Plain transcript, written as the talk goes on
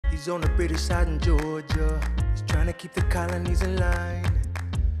He's on the British side in Georgia. He's trying to keep the colonies in line.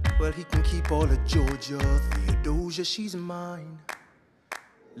 Well, he can keep all of Georgia. Theodosia, she's mine.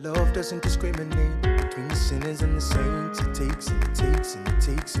 Love doesn't discriminate between the sinners and the saints. It takes and it takes and it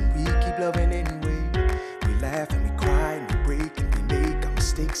takes, and we keep loving anyway. We laugh and we cry and we break and we make our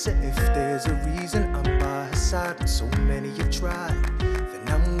mistakes. And if there's a reason I'm by her side, and so many have tried, then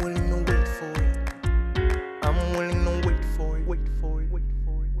I'm willing to wait for it. I'm willing to wait for it, wait for it, wait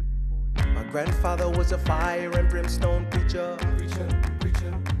for it, wait for it. My grandfather was a fire and brimstone preacher.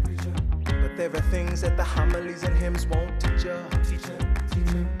 But there are things that the homilies and hymns won't teach ya.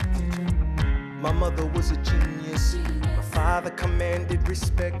 My mother was a genius. My father commanded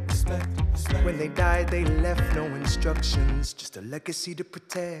respect. When they died, they left no instructions, just a legacy to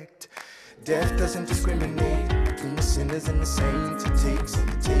protect. Death doesn't discriminate between the sinners and the saints. It takes and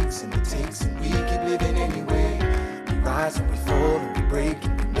it takes and it takes, and we keep living anyway. We rise and we fall and we break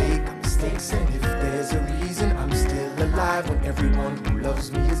and we make our mistakes. And if there's a reason I'm still alive when everyone who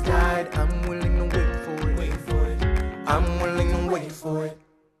loves me has died, I'm willing to wait for it. Wait for it. I'm willing to wait for it.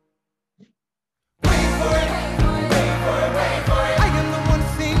 Wait for it. Wait for it. Wait for it. I am the one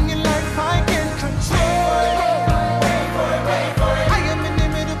thing in life I can control. Wait for it. Wait for it. I am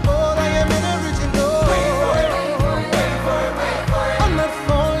inimitable. I am an original. Wait for it. Wait for it. Wait for it. Wait for it. I'm not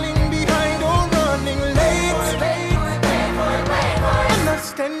falling behind or running late. Wait for it. Wait for it. Wait for it. I'm not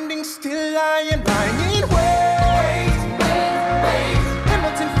standing still. I am lying in wait. Wait.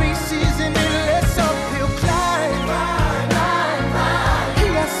 Hamilton faces an endless uphill climb. He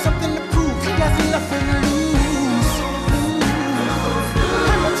has something to prove. He has nothing to lose.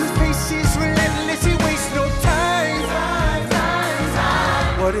 Hamilton's pace is relentless. He wastes no time.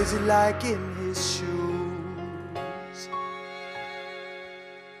 What is it like in his shoes?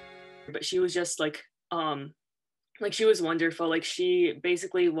 But she was just like she was wonderful. Like she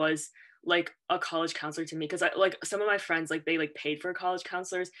basically was like a college counselor to me, because I like some of my friends, like they like paid for college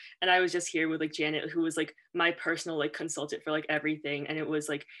counselors, and I was just here with like Janet, who was like my personal like consultant for like everything, and it was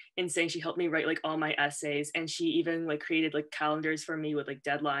like insane. She helped me write like all my essays, and she even like created like calendars for me with like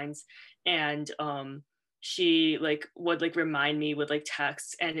deadlines, and she like would like remind me with like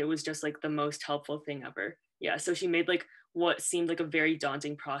texts, and it was just like the most helpful thing ever. Yeah, so she made like what seemed like a very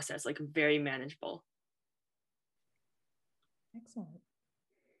daunting process like very manageable. Excellent.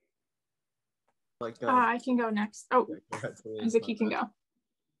 Like, I can go next. Oh, yeah, go ahead, please. Isaac, you can go.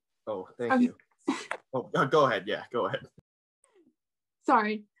 Oh, thank Okay. you. Oh, go ahead. Yeah, go ahead.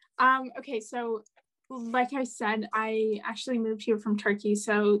 Sorry. Okay, so like I said, I actually moved here from Turkey,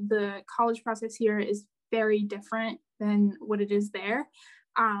 so the college process here is very different than what it is there.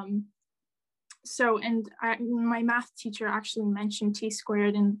 My math teacher actually mentioned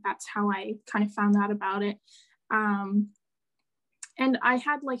T-squared, and that's how I kind of found out about it. And I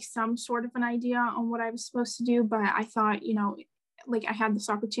had like some sort of an idea on what I was supposed to do, but I thought, like I had this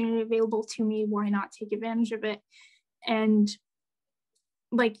opportunity available to me, why not take advantage of it? And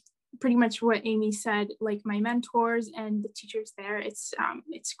like pretty much what Amy said, like my mentors and the teachers there, it's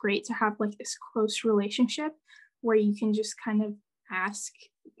great to have like this close relationship where you can just kind of ask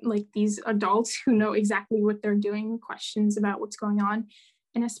like these adults who know exactly what they're doing questions about what's going on.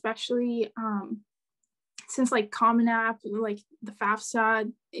 And especially since like Common App, like the FAFSA,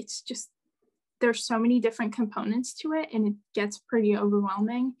 it's just, there's so many different components to it and it gets pretty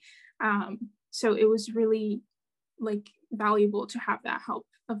overwhelming. So it was really like valuable to have that help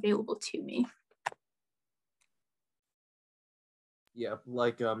available to me. Yeah,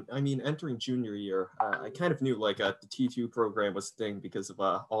 like, I mean, entering junior year, I kind of knew like the T2 program was a thing because of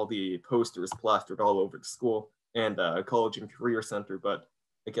all the posters plastered all over the school and college and career center, but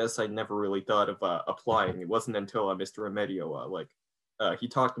I guess I never really thought of applying. It wasn't until Mr. Remedio, he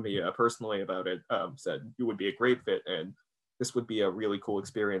talked to me personally about it, said you would be a great fit and this would be a really cool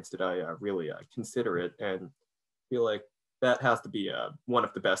experience that I really consider it, and feel like that has to be one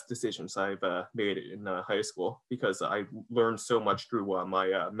of the best decisions I've made in high school, because I learned so much through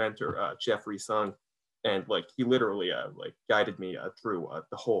my mentor, Jeffrey Sung, and like he literally like guided me through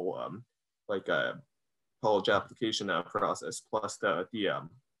the whole college application process, plus the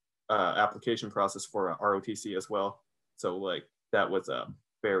application process for ROTC as well. So like that was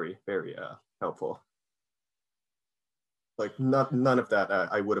very, very helpful. Like none of that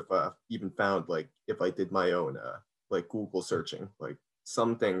I would have even found like if I did my own like Google searching. Like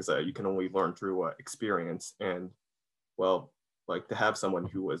some things you can only learn through experience, and well, like to have someone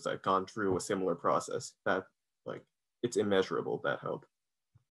who has gone through a similar process, that like it's immeasurable, that help.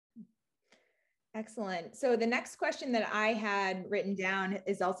 Excellent. So the next question that I had written down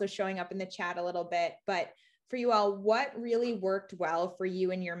is also showing up in the chat a little bit, but for you all, what really worked well for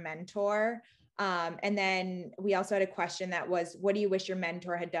you and your mentor? And then we also had a question that was, what do you wish your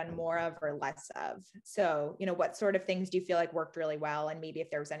mentor had done more of or less of? So, you know, what sort of things do you feel like worked really well? And maybe if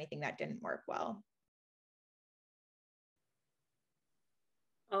there was anything that didn't work well?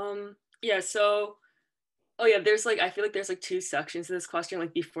 Yeah, so, oh yeah, there's like, I feel like there's like two sections to this question,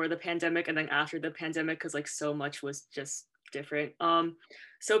 like before the pandemic and then after the pandemic, because like so much was just different.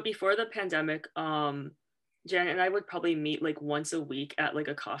 So before the pandemic, Jen and I would probably meet like once a week at like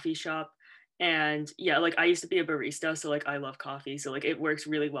a coffee shop. And yeah, like I used to be a barista, so like I love coffee, so like it works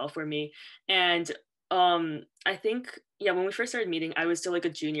really well for me. And I think yeah, when we first started meeting, I was still like a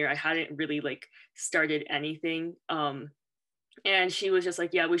junior. I hadn't really like started anything. And she was just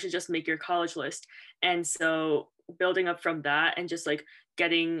like, yeah, we should just make your college list. And so building up from that and just like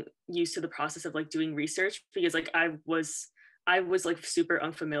getting used to the process of like doing research, because like I was like super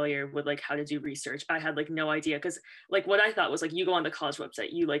unfamiliar with like how to do research. I had like no idea, because like what I thought was like, you go on the college website,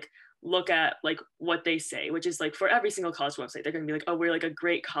 you like look at like what they say, which is like for every single college website, they're gonna be like, oh, we're like a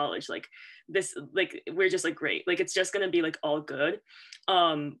great college, like this, like we're just like great, like it's just gonna be like all good.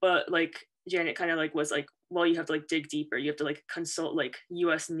 But like Janet kind of like was like, well, you have to like dig deeper, you have to like consult like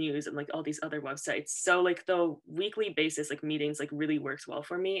US News and like all these other websites. So like the weekly basis like meetings like really works well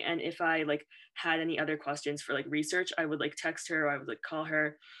for me. And if I like had any other questions for like research, I would like text her, or I would like call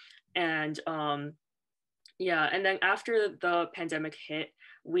her. And yeah, and then after the pandemic hit,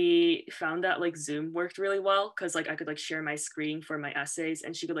 we found that like Zoom worked really well, because like I could like share my screen for my essays,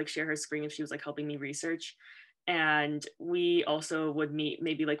 and she could like share her screen if she was like helping me research. And we also would meet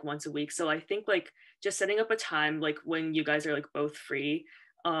maybe like once a week. So I think like just setting up a time like when you guys are like both free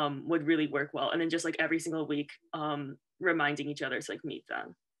would really work well. And then just like every single week reminding each other to like meet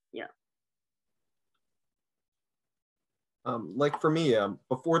them. Yeah. Like for me,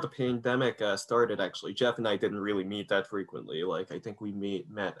 before the pandemic started, actually, Jeff and I didn't really meet that frequently. Like I think we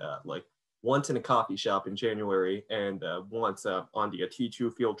met like once in a coffee shop in January, and once on the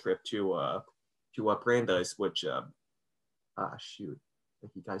T2 field trip to Brandeis, which shoot, I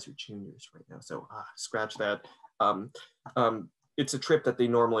think you guys are juniors right now, so scratch that. It's a trip that they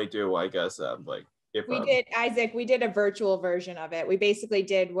normally do, I guess. Like if we did, Isaac, we did a virtual version of it. We basically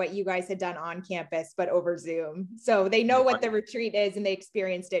did what you guys had done on campus, but over Zoom. So they know what the retreat is and they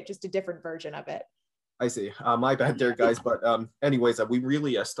experienced it, just a different version of it. I see. My bad there, guys. But anyways, we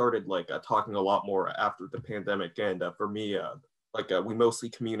really started like talking a lot more after the pandemic. And for me, like we mostly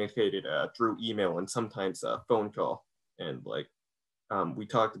communicated through email and sometimes phone call. And like we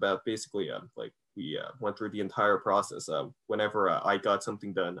talked about basically like we went through the entire process. Whenever I got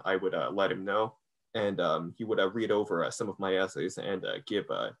something done, I would let him know. And he would read over some of my essays and give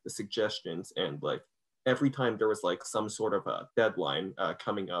the suggestions. And like every time there was like some sort of a deadline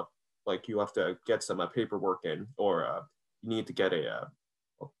coming up, like you have to get some paperwork in, or you need to get a,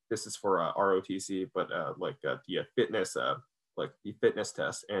 this is for ROTC, but like the fitness, like the fitness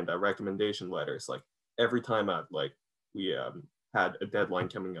test and recommendation letters. Like every time like we had a deadline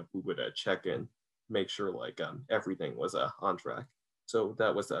coming up, we would check in, make sure like everything was on track. So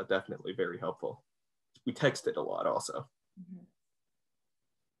that was definitely very helpful. We texted a lot also.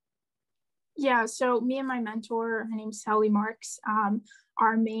 Yeah, so me and my mentor, her name's Sally Marks,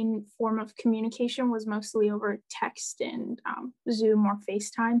 our main form of communication was mostly over text and Zoom or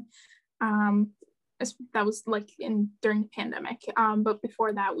FaceTime. That was like during the pandemic. But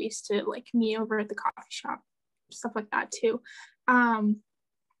before that, we used to like meet over at the coffee shop, stuff like that too.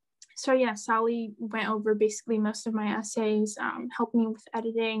 So yeah, Sally went over basically most of my essays, helped me with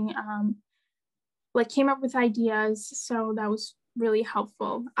editing, like came up with ideas. So that was really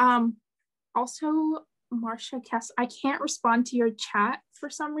helpful. Also, Marcia Kess, I can't respond to your chat for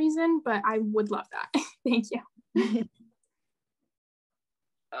some reason, but I would love that. Thank you.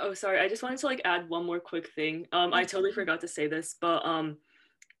 Oh, sorry. I just wanted to like add one more quick thing. I totally forgot to say this, but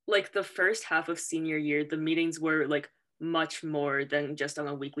like the first half of senior year, the meetings were like much more than just on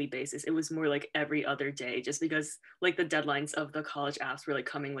a weekly basis. It was more like every other day, just because like the deadlines of the college apps were like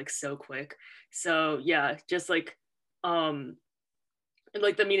coming like so quick. So yeah, just like and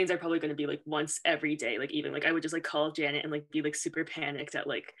like the meetings are probably going to be like once every day. Like even like I would just like call Janet and like be like super panicked at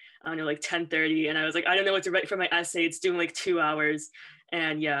like, I don't know, like 10:30, and I was like, I don't know what to write for my essay, it's doing like 2 hours.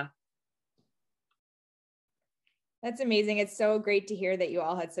 And yeah. That's amazing. It's so great to hear that you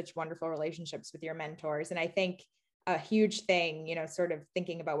all had such wonderful relationships with your mentors. And I think a huge thing, you know, sort of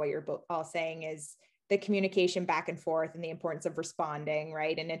thinking about what you're all saying is the communication back and forth and the importance of responding,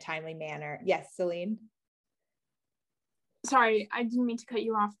 right, in a timely manner. Yes, Celine? Sorry, I didn't mean to cut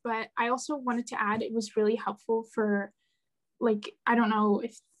you off, but I also wanted to add, it was really helpful for like, I don't know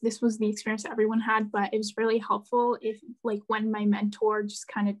if this was the experience that everyone had, but it was really helpful if like when my mentor just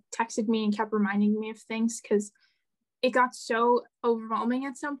kind of texted me and kept reminding me of things, because it got so overwhelming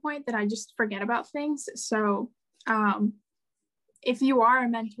at some point that I just forget about things. So if you are a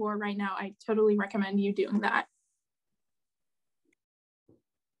mentor right now, I totally recommend you doing that.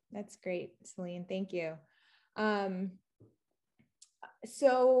 That's great, Celine. Thank you.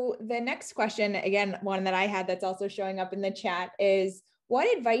 So the next question, again, one that I had that's also showing up in the chat is,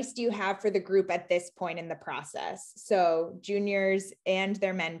 what advice do you have for the group at this point in the process? So juniors and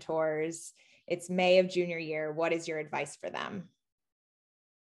their mentors, it's May of junior year. What is your advice for them?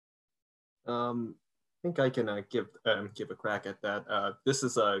 I think I can give a crack at that. This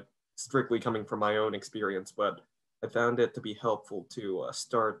is strictly coming from my own experience, but I found it to be helpful to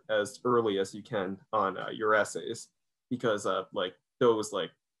start as early as you can on your essays, because like those,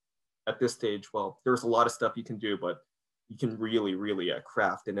 like at this stage, well, there's a lot of stuff you can do, but you can really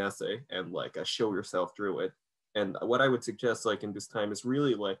craft an essay and like show yourself through it. And what I would suggest like in this time is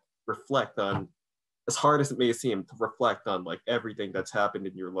really like reflect on, as hard as it may seem, to reflect on like everything that's happened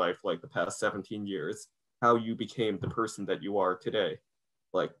in your life, like the past 17 years, how you became the person that you are today.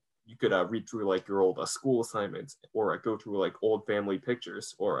 Like you could read through like your old school assignments, or go through like old family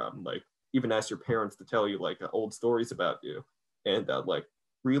pictures, or like even ask your parents to tell you like old stories about you, and like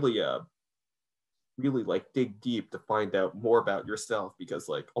really like dig deep to find out more about yourself, because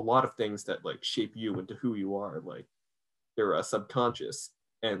like a lot of things that like shape you into who you are, like they're subconscious,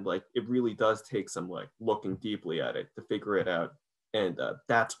 and like it really does take some like looking deeply at it to figure it out, and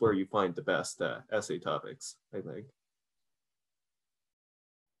that's where you find the best essay topics, I think.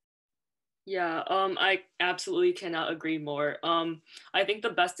 Yeah, I absolutely cannot agree more. I think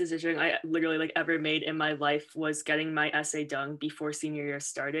the best decision I literally like ever made in my life was getting my essay done before senior year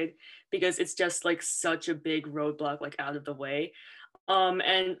started, because it's just like such a big roadblock like out of the way.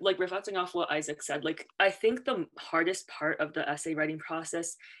 And like reflecting off what Isaac said, like I think the hardest part of the essay writing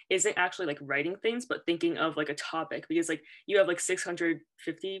process isn't actually like writing things, but thinking of like a topic, because like you have like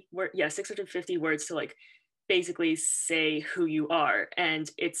 650 words to like basically say who you are,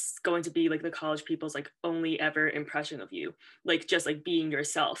 and it's going to be like the college people's like only ever impression of you, like just like being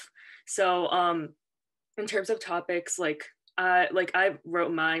yourself. So in terms of topics, like I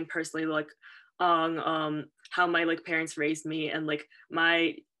wrote mine personally like on how my like parents raised me, and like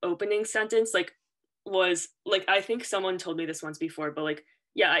my opening sentence like was like, I think someone told me this once before, but like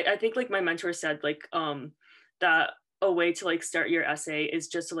yeah, I think like my mentor said like that a way to like start your essay is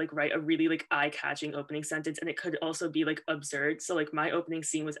just to like write a really like eye-catching opening sentence, and it could also be like absurd. So like my opening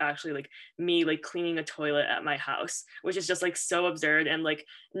scene was actually like me like cleaning a toilet at my house, which is just like so absurd, and like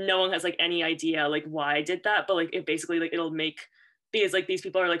no one has like any idea like why I did that, but like it basically like it'll make, because like these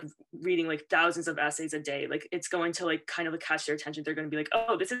people are like reading like thousands of essays a day, like it's going to like kind of like catch their attention. They're going to be like,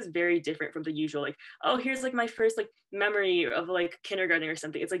 oh, this is very different from the usual, like, oh, here's like my first like memory of like kindergarten or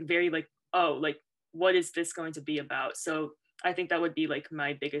something. It's like very like, oh, like what is this going to be about? So I think that would be like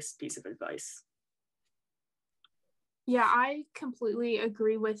my biggest piece of advice. Yeah, I completely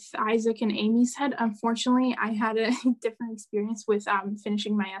agree with Isaac and Amy said. Unfortunately, I had a different experience with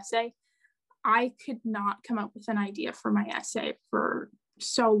finishing my essay. I could not come up with an idea for my essay for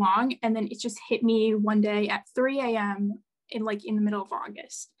so long. And then it just hit me one day at 3 a.m. in the middle of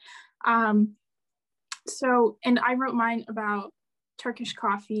August. So, and I wrote mine about Turkish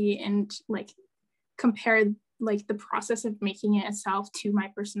coffee and like compared like the process of making it itself to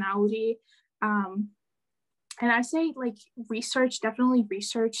my personality. And I say like definitely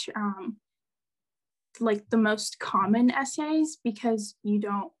research like the most common essays, because you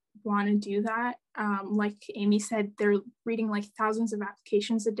don't want to do that. Like Amy said, they're reading like thousands of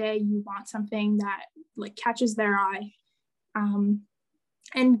applications a day. You want something that like catches their eye,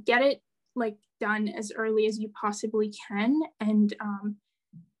 and get it like done as early as you possibly can. And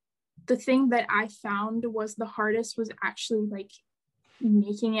the thing that I found was the hardest was actually like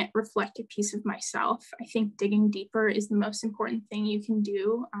making it reflect a piece of myself. I think digging deeper is the most important thing you can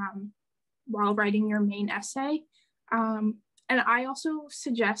do while writing your main essay. And I also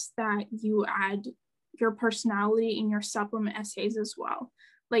suggest that you add your personality in your supplement essays as well.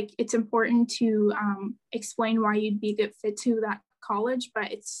 Like it's important to explain why you'd be a good fit to that college,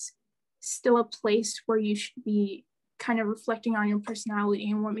 but it's still a place where you should be kind of reflecting on your personality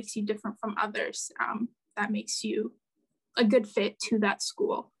and what makes you different from others, that makes you a good fit to that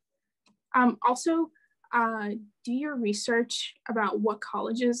school. Also, do your research about what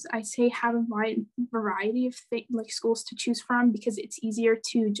colleges I say have a wide variety of like schools to choose from, because it's easier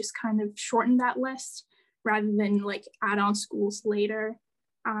to just kind of shorten that list rather than like add on schools later.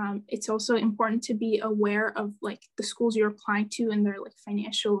 It's also important to be aware of like the schools you're applying to and their like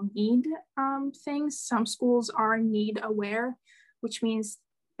financial need things. Some schools are need aware, which means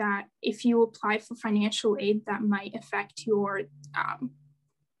that if you apply for financial aid, that might affect your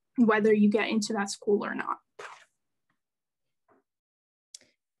whether you get into that school or not.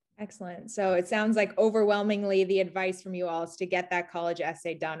 Excellent. So it sounds like overwhelmingly the advice from you all is to get that college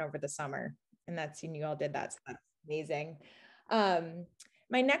essay done over the summer. And that's, you all did that. So that's amazing.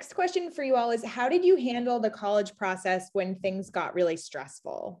 My next question for you all is, how did you handle the college process when things got really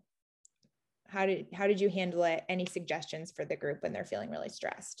stressful? How did you handle it? Any suggestions for the group when they're feeling really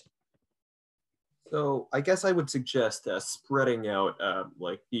stressed? So I guess I would suggest spreading out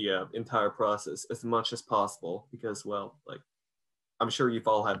like the entire process as much as possible, because, well, like, I'm sure you've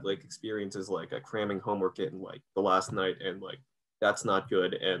all had like experiences like cramming homework in like the last night, and like that's not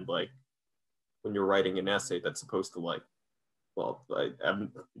good. And like when you're writing an essay that's supposed to like, well,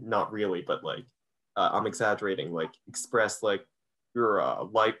 I'm not really, but like I'm exaggerating, like express like your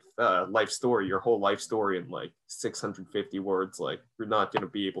life story, your whole life story in like 650 words, like you're not going to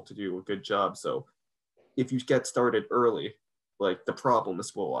be able to do a good job. So if you get started early, like the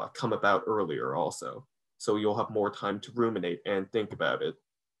problems will come about earlier also. So you'll have more time to ruminate and think about it.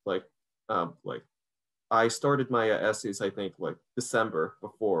 Like I started my essays, I think like December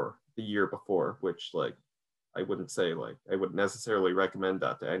before the year before, which like I wouldn't say like I wouldn't necessarily recommend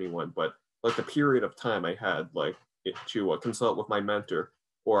that to anyone, but like the period of time I had like to consult with my mentor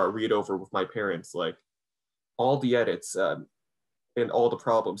or read over with my parents, like all the edits and all the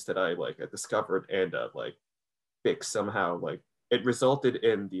problems that I like discovered and like fixed somehow, like it resulted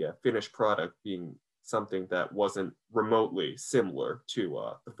in the finished product being something that wasn't remotely similar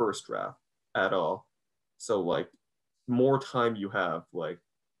to the first draft at all. So like more time you have, like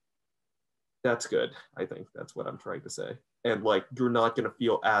that's good. I think that's what I'm trying to say. And like you're not going to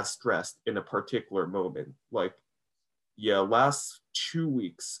feel as stressed in a particular moment. Like yeah, last 2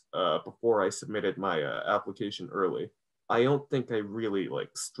 weeks before I submitted my application early, I don't think I really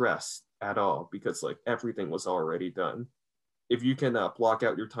like stressed at all, because like everything was already done. If you can block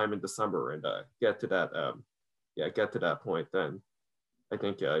out your time in December and get to that point, then I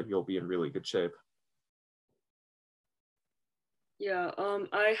think you'll be in really good shape. Yeah,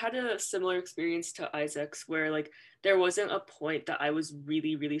 I had a similar experience to Isaac's, where like there wasn't a point that I was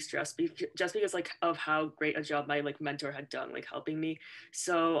really, really stressed just because like of how great a job my like mentor had done, like helping me.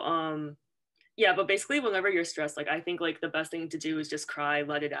 So yeah, but basically whenever you're stressed, like I think like the best thing to do is just cry,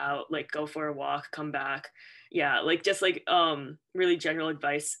 let it out, like go for a walk, come back. Yeah, like just like really general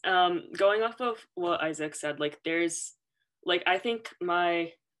advice. Going off of what Isaac said, like there's like I think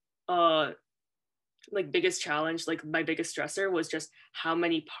my uh like biggest challenge, like my biggest stressor was just how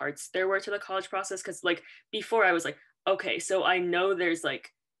many parts there were to the college process. Cause like before I was like, okay, so I know there's like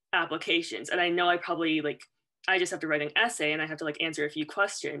applications, and I know I probably like I just have to write an essay and I have to like answer a few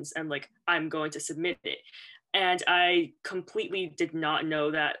questions and like I'm going to submit it. And I completely did not know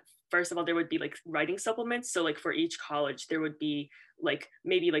that first of all there would be like writing supplements. So like for each college there would be like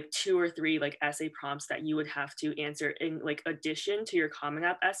maybe like 2 or 3 like essay prompts that you would have to answer in like addition to your Common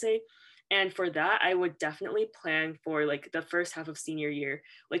App essay. And for that, I would definitely plan for like the first half of senior year,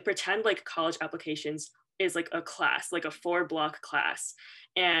 like pretend like college applications is like a class, like a 4-block class,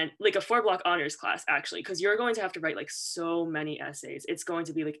 and like a 4-block honors class, actually, because you're going to have to write like so many essays. It's going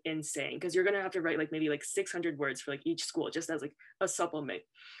to be like insane, because you're going to have to write like maybe like 600 words for like each school, just as like a supplement.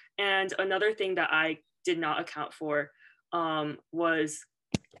 And another thing that I did not account for was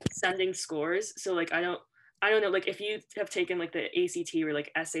sending scores. So like I don't know, like if you have taken like the ACT or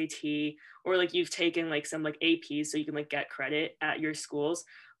like SAT, or like you've taken like some like APs so you can like get credit at your schools,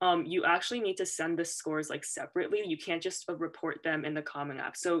 you actually need to send the scores like separately. You can't just report them in the Common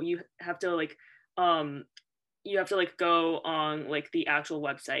App. So you have to like go on like the actual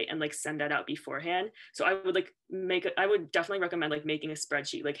website and like send that out beforehand. So I would like I would definitely recommend like making a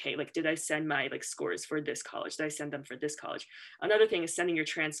spreadsheet, like, hey, like did I send my like scores for this college? Did I send them for this college? Another thing is sending your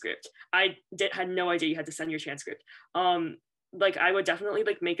transcript. Had no idea you had to send your transcript. Like I would definitely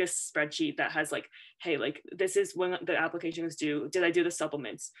like make a spreadsheet that has like, hey, like this is when the application is due. Did I do the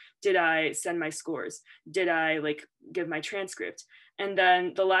supplements? Did I send my scores? Did I like give my transcript? And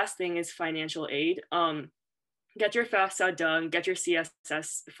then the last thing is financial aid. Get your FAFSA done, get your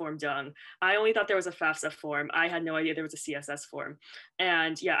CSS form done. I only thought there was a FAFSA form. I had no idea there was a CSS form.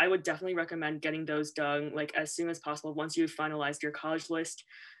 And yeah, I would definitely recommend getting those done like as soon as possible once you've finalized your college list.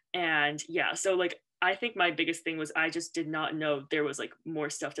 And yeah, so like I think my biggest thing was I just did not know there was like more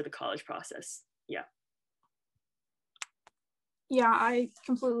stuff to the college process. Yeah. Yeah, I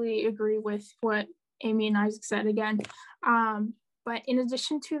completely agree with what Amy and Isaac said again. But in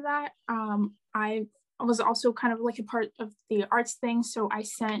addition to that, I was also kind of like a part of the arts thing. So I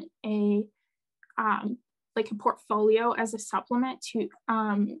sent a like a portfolio as a supplement to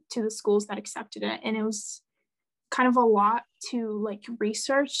the schools that accepted it. And it was kind of a lot to like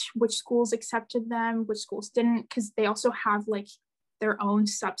research which schools accepted them, which schools didn't, because they also have like their own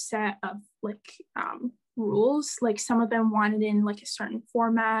subset of like rules. Like some of them wanted in like a certain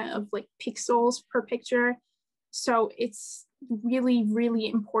format of like pixels per picture. So it's really, really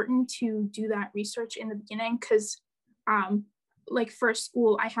important to do that research in the beginning, because like for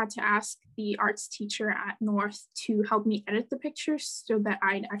school, I had to ask the arts teacher at North to help me edit the pictures so that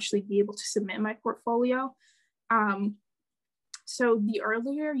I'd actually be able to submit my portfolio. So the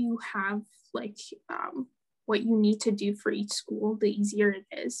earlier you have like what you need to do for each school, the easier it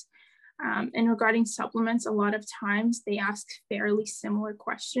is. And regarding supplements, a lot of times they ask fairly similar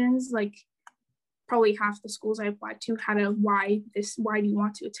questions. Like probably half the schools I applied to had a why do you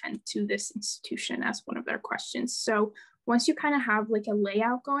want to attend to this institution as one of their questions. So once you kind of have like a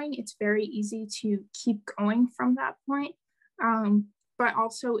layout going, it's very easy to keep going from that point. But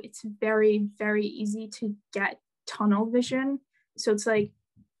also it's very, very easy to get tunnel vision. So it's like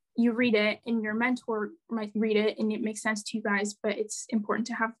you read it and your mentor might read it and it makes sense to you guys, but it's important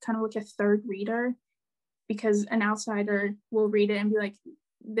to have kind of like a third reader, because an outsider will read it and be like,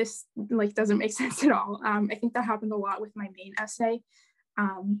 this like doesn't make sense at all. I think that happened a lot with my main essay.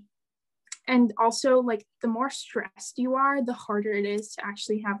 And also like the more stressed you are, the harder it is to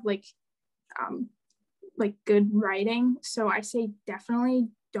actually have like good writing. So I say definitely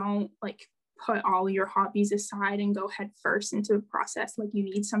don't like put all your hobbies aside and go head first into the process. Like you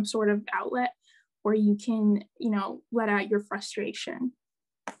need some sort of outlet where you can, let out your frustration.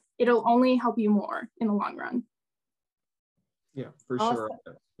 It'll only help you more in the long run. Yeah, for Also,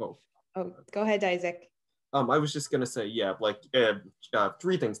 sure. Oh, go ahead, Isaac. I was just gonna say, yeah, like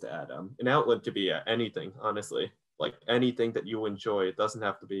three things to add. An outlet could be anything, honestly. Like anything that you enjoy. It doesn't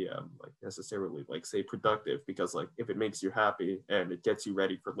have to be like necessarily like say productive, because like if it makes you happy and it gets you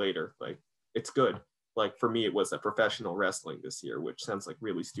ready for later, like it's good. Like for me, it was a professional wrestling this year, which sounds like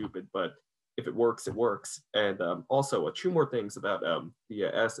really stupid, but if it works, it works. And also two more things about the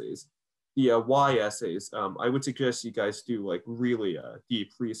essays. The why essays, I would suggest you guys do like really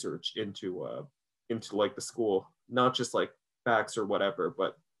deep research into like the school, not just like facts or whatever,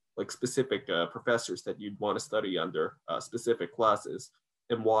 but like specific professors that you'd want to study under, specific classes,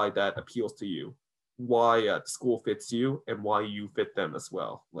 and why that appeals to you, why the school fits you, and why you fit them as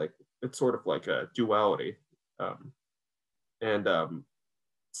well. Like it's sort of like a duality. And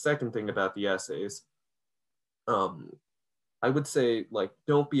second thing about the essays, I would say like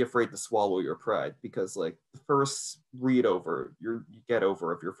don't be afraid to swallow your pride, because like the first read over you get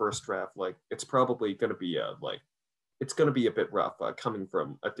over of your first draft, like it's probably going to be it's going to be a bit rough coming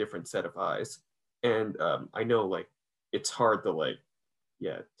from a different set of eyes. And I know like it's hard to like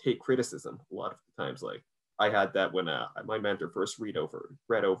take criticism a lot of the times. Like I had that when my mentor first read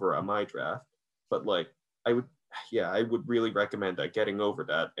over my draft, but like I would really recommend getting over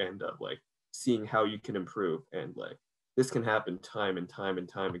that and like seeing how you can improve. And like this can happen time and time and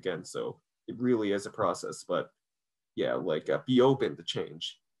time again. So it really is a process, but yeah, like be open to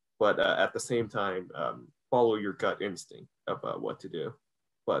change, but at the same time, follow your gut instinct about what to do,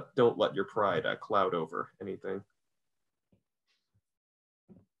 but don't let your pride cloud over anything.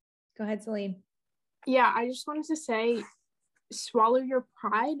 Go ahead, Celine. Yeah, I just wanted to say, swallow your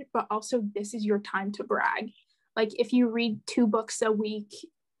pride, but also this is your time to brag. Like if you read 2 books a week,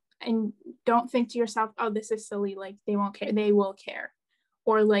 and don't think to yourself, oh, this is silly, like they won't care, they will care.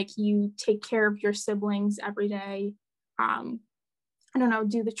 Or like you take care of your siblings every day. I don't know,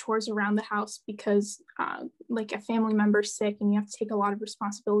 do the chores around the house because like a family member's sick and you have to take a lot of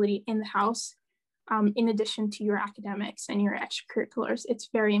responsibility in the house, in addition to your academics and your extracurriculars. It's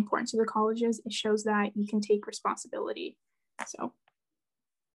very important to the colleges. It shows that you can take responsibility. So.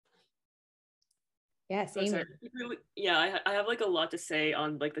 Yes, Amy. Yeah, I have like a lot to say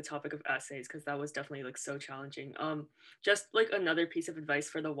on like the topic of essays, because that was definitely like so challenging. Just like another piece of advice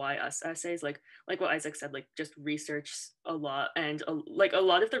for the why us essays, like what Isaac said, like just research a lot, and like a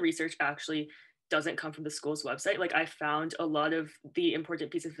lot of the research actually doesn't come from the school's website. Like I found a lot of the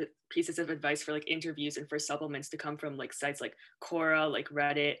important pieces of advice for like interviews and for supplements to come from like sites like Quora, like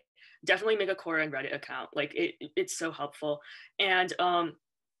Reddit. Definitely make a Quora and Reddit account. Like it's so helpful. And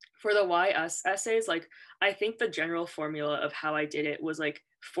for the why us essays, like I think the general formula of how I did it was like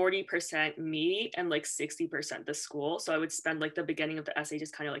 40% me and like 60% the school. So I would spend like the beginning of the essay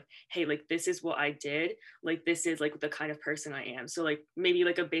just kind of like, hey, like this is what I did, like this is like the kind of person I am. So like maybe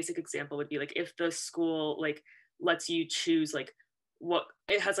like a basic example would be like if the school like lets you choose like what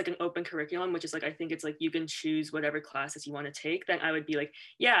it has like an open curriculum, which is like, I think it's like you can choose whatever classes you want to take, then I would be like,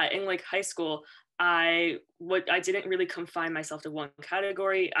 yeah, in like high school, I didn't really confine myself to one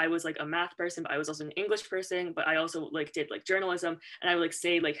category. I was like a math person, but I was also an English person, but I also like did like journalism, and I would like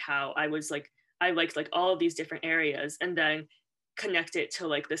say like how I was like, I liked like all of these different areas, and then connect it to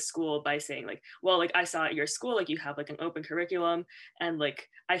like the school by saying like, well, like I saw at your school, like you have like an open curriculum, and like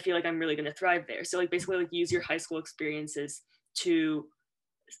I feel like I'm really going to thrive there. So like basically like use your high school experiences to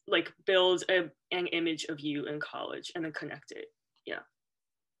like build an image of you in college and then connect it. Yeah.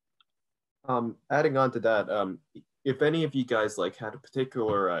 Adding on to that, if any of you guys like had a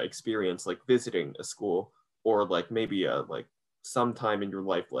particular experience like visiting a school, or like maybe like sometime in your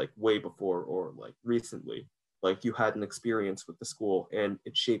life, like way before or like recently, like you had an experience with the school and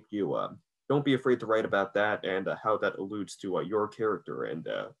it shaped you, don't be afraid to write about that and how that alludes to your character and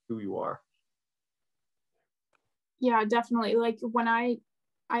who you are. Yeah, definitely. Like when I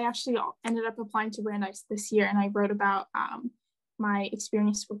actually ended up applying to Brandeis this year, and I wrote about my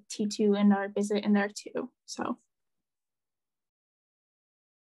experience with T2 and our visit in there too. So.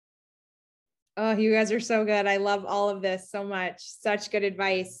 Oh, you guys are so good. I love all of this so much. Such good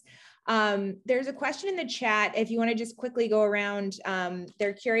advice. There's a question in the chat. If you want to just quickly go around,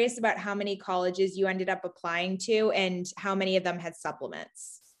 they're curious about how many colleges you ended up applying to and how many of them had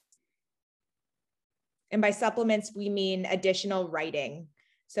supplements. And by supplements, we mean additional writing.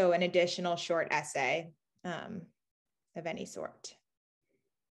 So an additional short essay of any sort.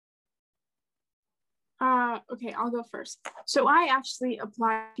 Okay, I'll go first. So I actually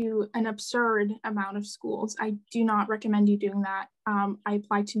applied to an absurd amount of schools. I do not recommend you doing that. I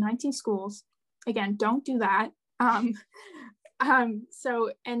applied to 19 schools. Again, don't do that.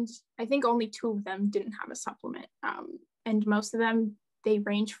 So, and I think only 2 of them didn't have a supplement. And most of them, they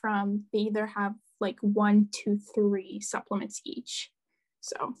range from, they either have like 1 to 3 supplements each.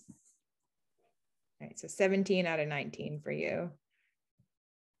 So. All right, so 17 out of 19 for you.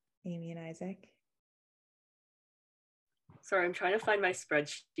 Amy and Isaac. Sorry, I'm trying to find my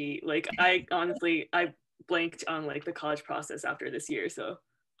spreadsheet. Like I honestly, I blanked on like the college process after this year, so.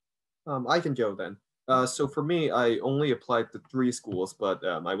 I can go then. So for me, I only applied to 3 schools, but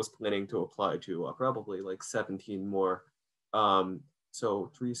I was planning to apply to probably like 17 more.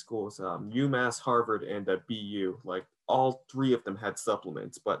 So 3 schools, UMass, Harvard, and BU. Like all 3 of them had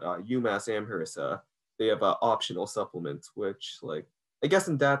supplements, but UMass Amherst, they have optional supplements, which like, I guess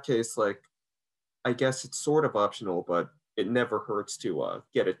in that case, like, I guess it's sort of optional, but it never hurts to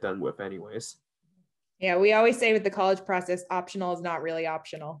get it done with anyways. Yeah, we always say with the college process, optional is not really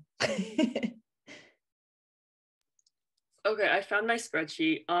optional. Okay, I found my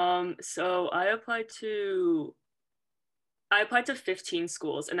spreadsheet. So I applied to 15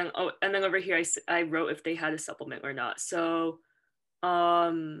 schools, and then over here I wrote if they had a supplement or not. So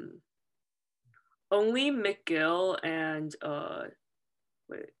only McGill and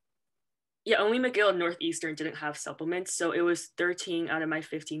only McGill and Northeastern didn't have supplements. So it was 13 out of my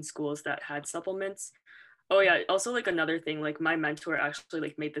 15 schools that had supplements. Oh yeah, also like another thing, like my mentor actually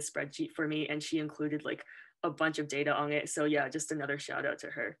like made the spreadsheet for me, and she included like a bunch of data on it. So yeah, just another shout out to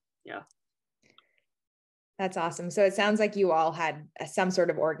her. Yeah. That's awesome. So it sounds like you all had some sort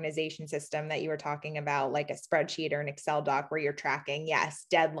of organization system that you were talking about, like a spreadsheet or an Excel doc where you're tracking, yes,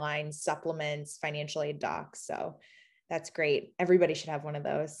 deadlines, supplements, financial aid docs. So that's great. Everybody should have one of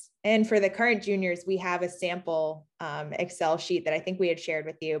those. And for the current juniors, we have a sample Excel sheet that I think we had shared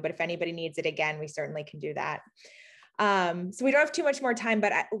with you, but if anybody needs it again, we certainly can do that. So we don't have too much more time,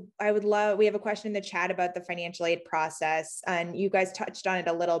 but I would love, we have a question in the chat about the financial aid process, and you guys touched on it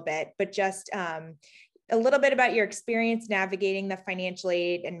a little bit, but just a little bit about your experience navigating the financial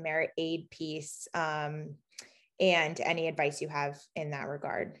aid and merit aid piece, and any advice you have in that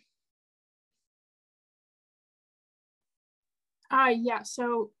regard. Yeah,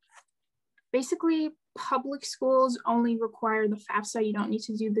 so basically public schools only require the FAFSA. You don't need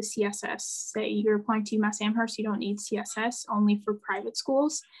to do the CSS. Say you're applying to UMass Amherst, you don't need CSS, only for private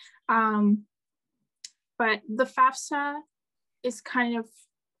schools. But the FAFSA is kind of,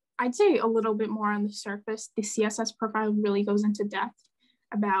 I'd say a little bit more on the surface. The CSS profile really goes into depth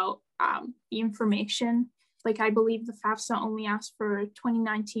about the information. Like I believe the FAFSA only asks for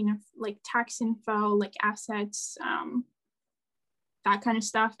 2019 like tax info, like assets, that kind of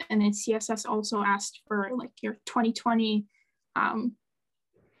stuff. And then CSS also asked for like your 2020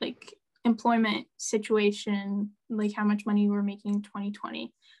 like employment situation, like how much money you were making in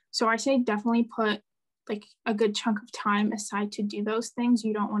 2020. So I say definitely put like a good chunk of time aside to do those things.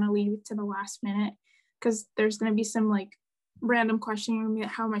 You don't want to leave it to the last minute, because there's going to be some like random question.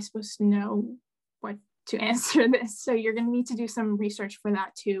 How am I supposed to know what to answer this. So you're going to need to do some research for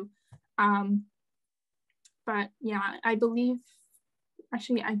that too. But yeah, I believe,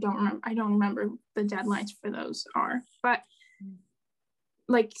 actually, I don't remember the deadlines for those are, but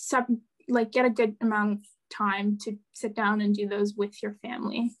like get a good amount of time to sit down and do those with your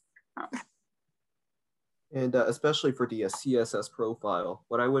family. And especially for the CSS profile,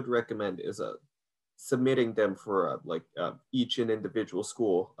 what I would recommend is submitting them for each and individual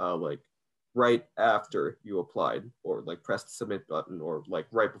school, like right after you applied, or like press the submit button, or like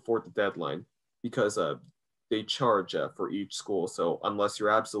right before the deadline, because they charge for each school. So unless you're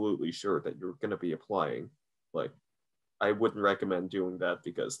absolutely sure that you're going to be applying, like I wouldn't recommend doing that,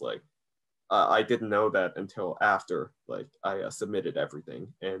 because like I didn't know that until after like I submitted everything,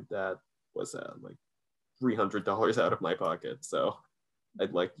 and that was like $300 out of my pocket. So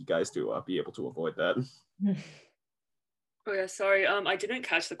I'd like you guys to be able to avoid that. Oh yeah, sorry. I didn't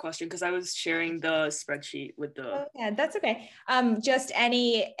catch the question because I was sharing the spreadsheet with the. Oh, yeah, that's okay. Just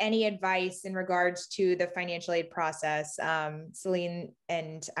any advice in regards to the financial aid process? Celine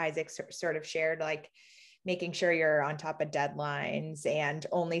and Isaac sort of shared, like making sure you're on top of deadlines and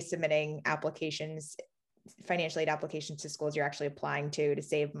only submitting applications, financial aid applications to schools you're actually applying to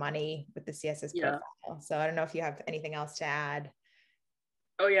save money with the CSS profile. So I don't know if you have anything else to add.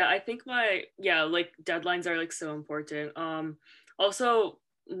 Oh yeah, I think like deadlines are like so important. Also,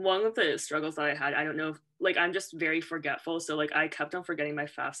 one of the struggles that I had, I don't know if, like, I'm just very forgetful. So like I kept on forgetting my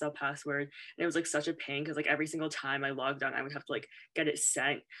FAFSA password, and it was like such a pain because like every single time I logged on, I would have to like get it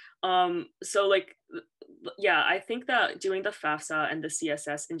sent. So like, yeah, I think that doing the FAFSA and the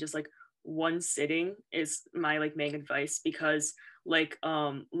CSS in just like one sitting is my like main advice, because like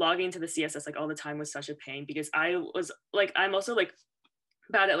logging into the CSS like all the time was such a pain, because I'm also like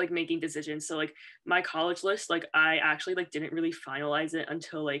bad at like making decisions. So like my college list, like I actually like didn't really finalize it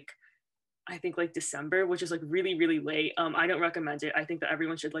until like I think like December, which is like really, really late. I don't recommend it. I think that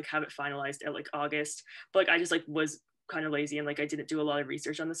everyone should like have it finalized at like August. But like I just like was kind of lazy, and like I didn't do a lot of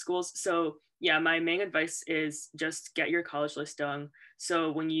research on the schools. So yeah, my main advice is just get your college list done.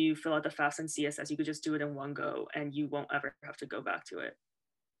 So when you fill out the FAFSA and CSS, you could just do it in one go and you won't ever have to go back to it.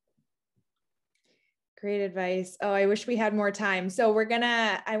 Great advice. Oh, I wish we had more time. So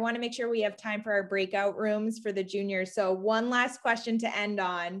I want to make sure we have time for our breakout rooms for the juniors. So one last question to end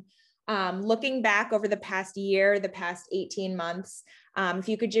on. Looking back over the past year, the past 18 months, if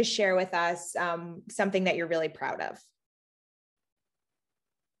you could just share with us something that you're really proud of.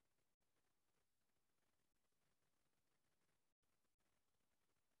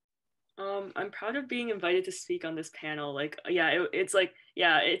 I'm proud of being invited to speak on this panel. Like, yeah, it's like,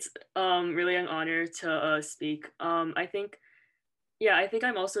 yeah, it's really an honor to speak. I think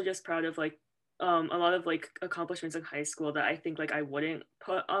I'm also just proud of like a lot of like accomplishments in high school that I think like I wouldn't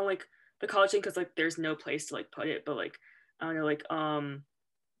put on like the college thing, because like there's no place to like put it. But like I don't know, like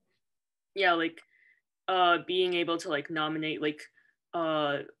yeah, being able to like nominate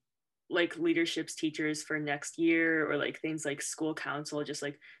like leaderships teachers for next year, or like things like school council, just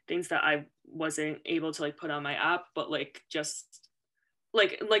like things that I wasn't able to like put on my app, but like just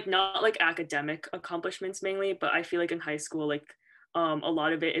like not like academic accomplishments mainly, but I feel like in high school, like a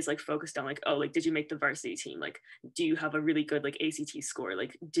lot of it is like focused on like, oh, like did you make the varsity team, like do you have a really good like ACT score,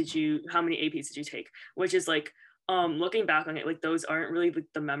 like how many APs did you take, which is like looking back on it, like those aren't really like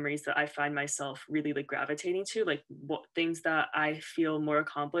the memories that I find myself really like gravitating to. Like what things that I feel more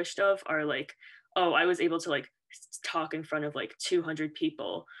accomplished of are like, oh, I was able to like talk in front of like 200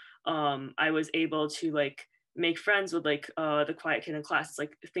 people. I was able to like make friends with like the quiet kid in class. It's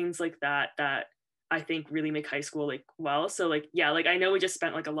like things like that I think really make high school like well. So like, yeah, like I know we just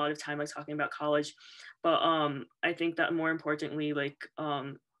spent like a lot of time like talking about college, but I think that more importantly, like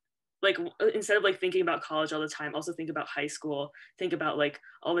instead of like thinking about college all the time, also think about high school. Think about like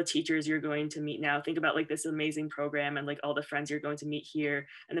all the teachers you're going to meet now. Think about like this amazing program and like all the friends you're going to meet here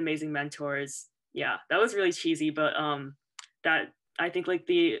and amazing mentors. Yeah, that was really cheesy, but that I think like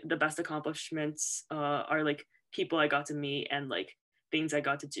the best accomplishments are like people I got to meet and like things I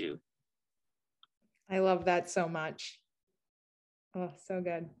got to do. I love that so much. Oh, so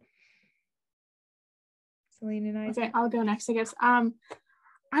good. Celine and I. Okay, I'll go next, I guess.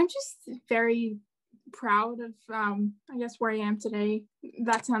 I'm just very proud of, I guess, where I am today.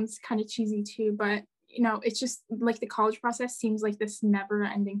 That sounds kind of cheesy too, but you know, it's just like the college process seems like this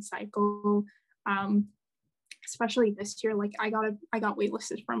never-ending cycle. Especially this year, like I got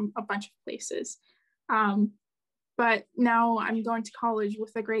waitlisted from a bunch of places, but now I'm going to college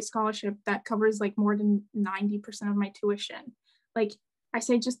with a great scholarship that covers like more than 90% of my tuition. Like I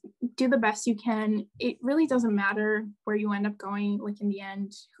say just do the best you can. It really doesn't matter where you end up going, like in the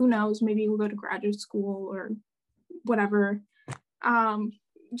end. Who knows, maybe you'll go to graduate school or whatever.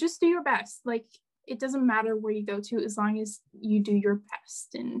 Just do your best. Like, it doesn't matter where you go to as long as you do your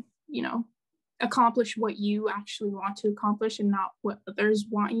best and, you know, accomplish what you actually want to accomplish and not what others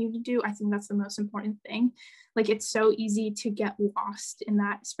want you to do. I think that's the most important thing. Like, it's so easy to get lost in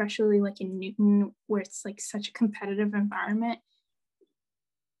that, especially like in Newton, where it's like such a competitive environment.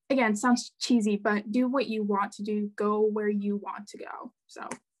 Again, sounds cheesy, but do what you want to do, go where you want to go. So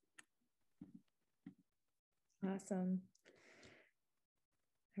awesome.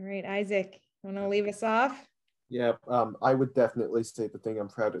 All right, Isaac, want to leave us off? Yeah, I would definitely say the thing I'm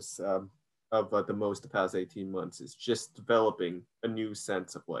proudest of the most the past 18 months is just developing a new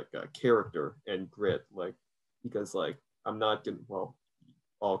sense of like character and grit. Like, because like I'm not gonna, well,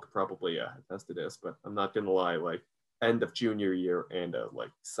 all could probably attest to this, but I'm not gonna lie, like end of junior year and like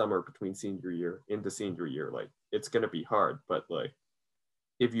summer between senior year into senior year, like it's gonna be hard, but like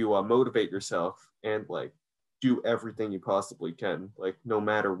if you motivate yourself and like do everything you possibly can, like no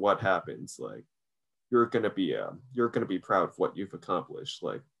matter what happens, like you're gonna be proud of what you've accomplished.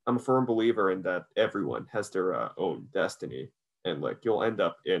 Like, I'm a firm believer in that everyone has their own destiny, and like you'll end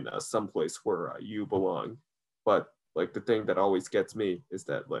up in some place where you belong. But like the thing that always gets me is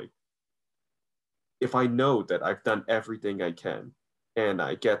that like if I know that I've done everything I can and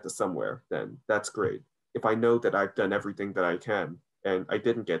I get to somewhere, then that's great. If I know that I've done everything that I can and I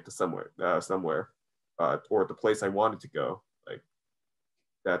didn't get to somewhere or the place I wanted to go, like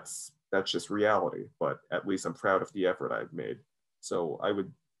that's just reality. But at least I'm proud of the effort I've made. So I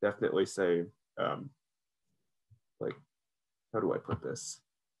would definitely say, like, how do I put this?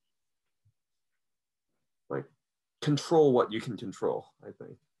 Like, control what you can control, I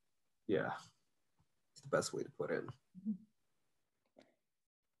think. Yeah, it's the best way to put it.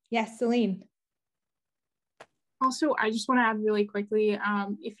 Yes, Celine. also, I just want to add really quickly,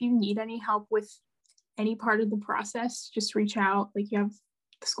 if you need any help with any part of the process, just reach out. Like, you have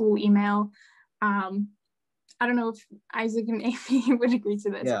the school email. I don't know if Isaac and Amy would agree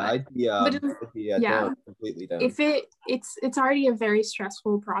to this. Yeah, I'd be down, completely down. If it's already a very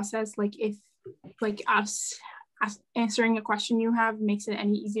stressful process, like if like us answering a question you have makes it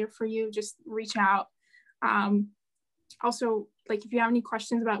any easier for you, just reach out. Also, like if you have any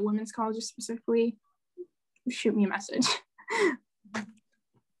questions about women's colleges specifically, shoot me a message. Oh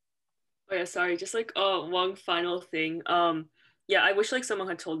yeah, sorry, just like one final thing. Yeah, I wish like someone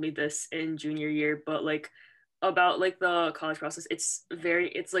had told me this in junior year, but like about like the college process, it's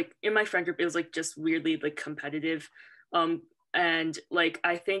like in my friend group it was like just weirdly like competitive. And like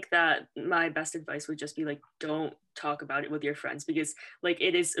I think that my best advice would just be like, don't talk about it with your friends, because like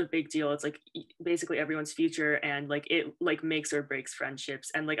it is a big deal. It's like basically everyone's future, and like it like makes or breaks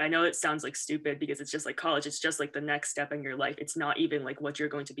friendships. And like I know it sounds like stupid because it's just like college, it's just like the next step in your life, it's not even like what you're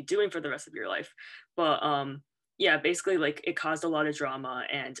going to be doing for the rest of your life. But yeah, basically like it caused a lot of drama,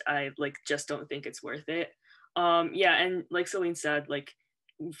 and I like just don't think it's worth it. Yeah, and like Celine said, like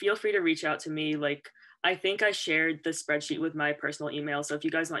feel free to reach out to me. Like I think I shared the spreadsheet with my personal email, so if you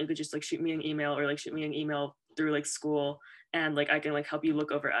guys want, you could just like shoot me an email, or like shoot me an email through like school, and like I can like help you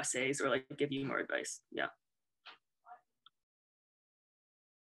look over essays or like give you more advice. Yeah,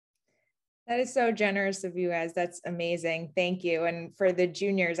 that is so generous of you guys. That's amazing. Thank you. And for the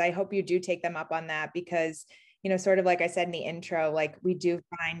juniors, I hope you do take them up on that, because you know, sort of like I said in the intro, like we do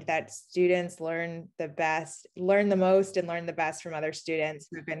find that students learn the most and learn the best from other students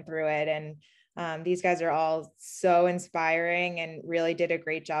who've been through it. And these guys are all so inspiring and really did a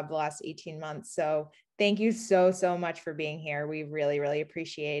great job the last 18 months. So thank you so, so much for being here. We really, really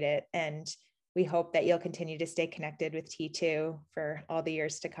appreciate it. And we hope that you'll continue to stay connected with T2 for all the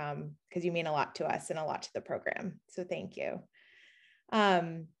years to come, because you mean a lot to us and a lot to the program. So thank you.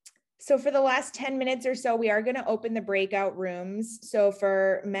 So for the last 10 minutes or so, we are going to open the breakout rooms. So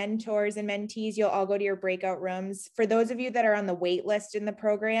for mentors and mentees, you'll all go to your breakout rooms. For those of you that are on the wait list in the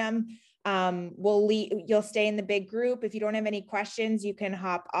program, you'll stay in the big group. If you don't have any questions, you can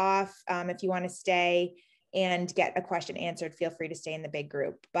hop off. If you want to stay and get a question answered, feel free to stay in the big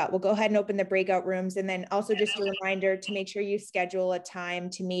group. But we'll go ahead and open the breakout rooms. And then also just a reminder to make sure you schedule a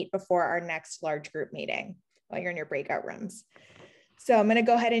time to meet before our next large group meeting while you're in your breakout rooms. So I'm going to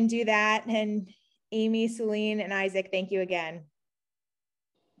go ahead and do that. And Amy, Celine, and Isaac, thank you again.